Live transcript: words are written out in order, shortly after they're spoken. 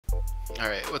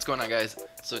Alright, what's going on, guys?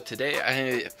 So today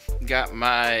I got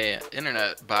my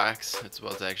internet box. It's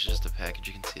actually just a package.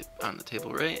 You can see it on the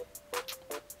table right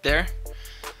there.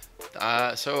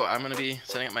 So I'm going to be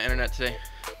setting up my internet today.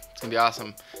 It's going to be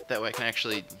awesome. That way I can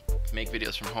actually make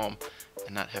videos from home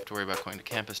and not have to worry about going to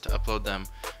campus to upload them,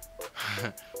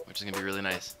 which is going to be really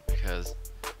nice because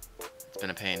it's been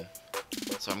a pain.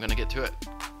 So I'm going to get to it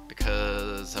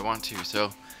because I want to.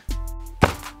 So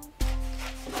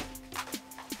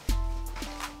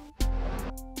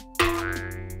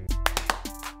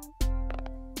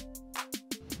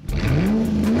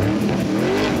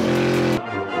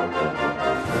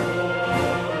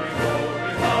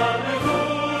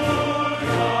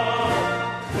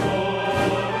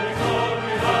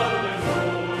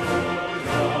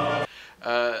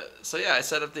So yeah, I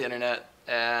set up the internet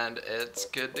and it's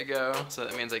good to go. So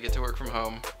that means I get to work from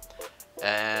home.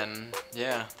 And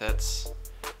yeah, that's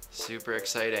super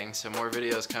exciting. So more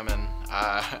videos coming.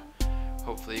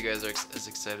 Hopefully you guys are as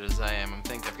excited as I am.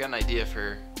 I've got an idea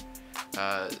for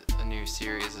a new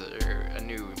series or a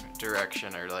new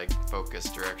direction or like focus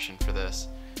direction for this.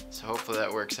 So hopefully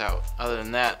that works out. Other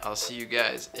than that, I'll see you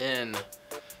guys in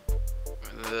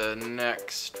the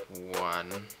next one.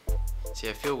 See,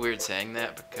 I feel weird saying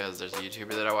that because there's a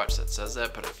YouTuber that I watch that says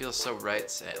that, but it feels so right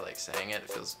saying it.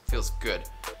 It feels good.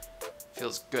 It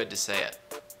feels good to say it.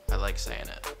 I like saying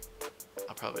it.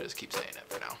 I'll probably just keep saying it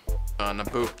for now. Gonna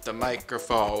boop the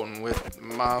microphone with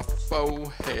my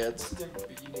forehead.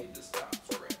 You need to stop.